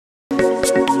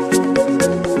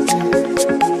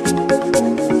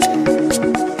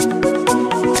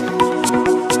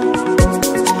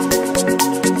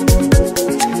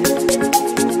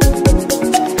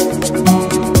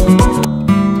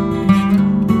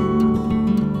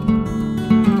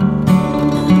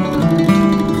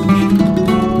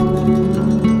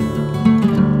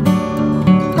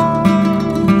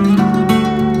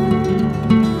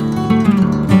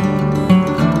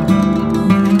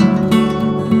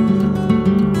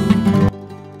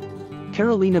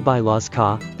Karolina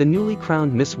Bielawska, the newly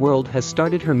crowned Miss World, has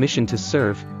started her mission to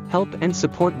serve, help and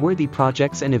support worthy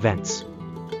projects and events.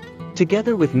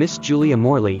 Together with Miss Julia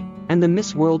Morley and the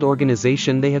Miss World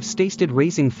organization, they have started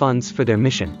raising funds for their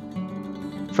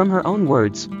mission. From her own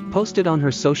words, posted on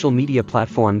her social media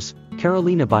platforms,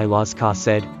 Karolina Bielawska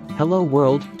said, "Hello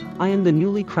world, I am the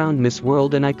newly crowned Miss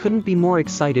World and I couldn't be more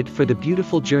excited for the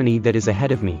beautiful journey that is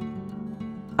ahead of me.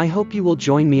 I hope you will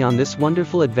join me on this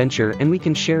wonderful adventure and we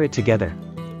can share it together.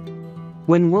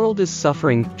 When world is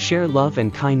suffering, share love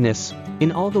and kindness,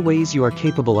 in all the ways you are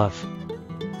capable of.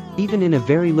 Even in a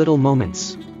very little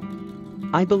moments.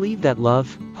 I believe that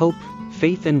love, hope,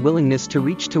 faith and willingness to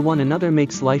reach to one another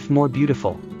makes life more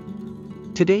beautiful.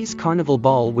 Today's carnival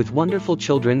ball with wonderful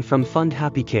children from Fund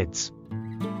Happy Kids.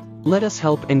 Let us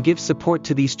help and give support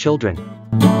to these children."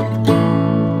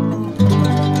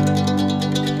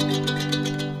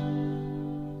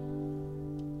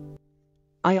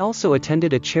 I also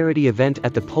attended a charity event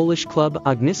at the Polish club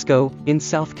Ognisko in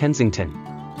South Kensington.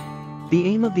 The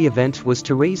aim of the event was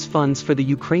to raise funds for the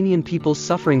Ukrainian people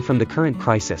suffering from the current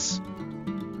crisis.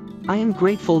 I am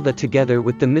grateful that together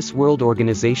with the Miss World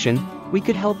organization, we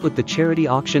could help with the charity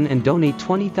auction and donate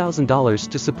 $20,000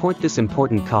 to support this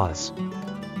important cause.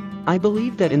 I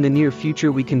believe that in the near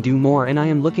future we can do more and I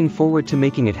am looking forward to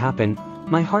making it happen.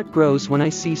 My heart grows when I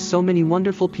see so many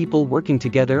wonderful people working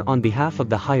together on behalf of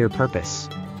the higher purpose.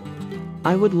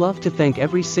 I would love to thank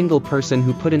every single person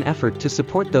who put an effort to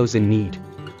support those in need.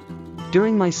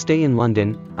 During my stay in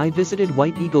London, I visited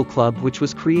White Eagle Club, which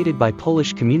was created by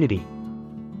Polish community.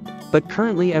 But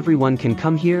currently everyone can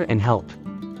come here and help.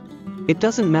 It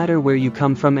doesn't matter where you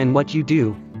come from and what you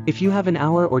do, if you have an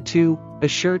hour or two, a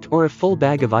shirt or a full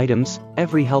bag of items,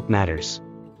 every help matters.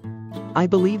 I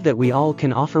believe that we all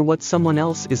can offer what someone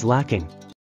else is lacking.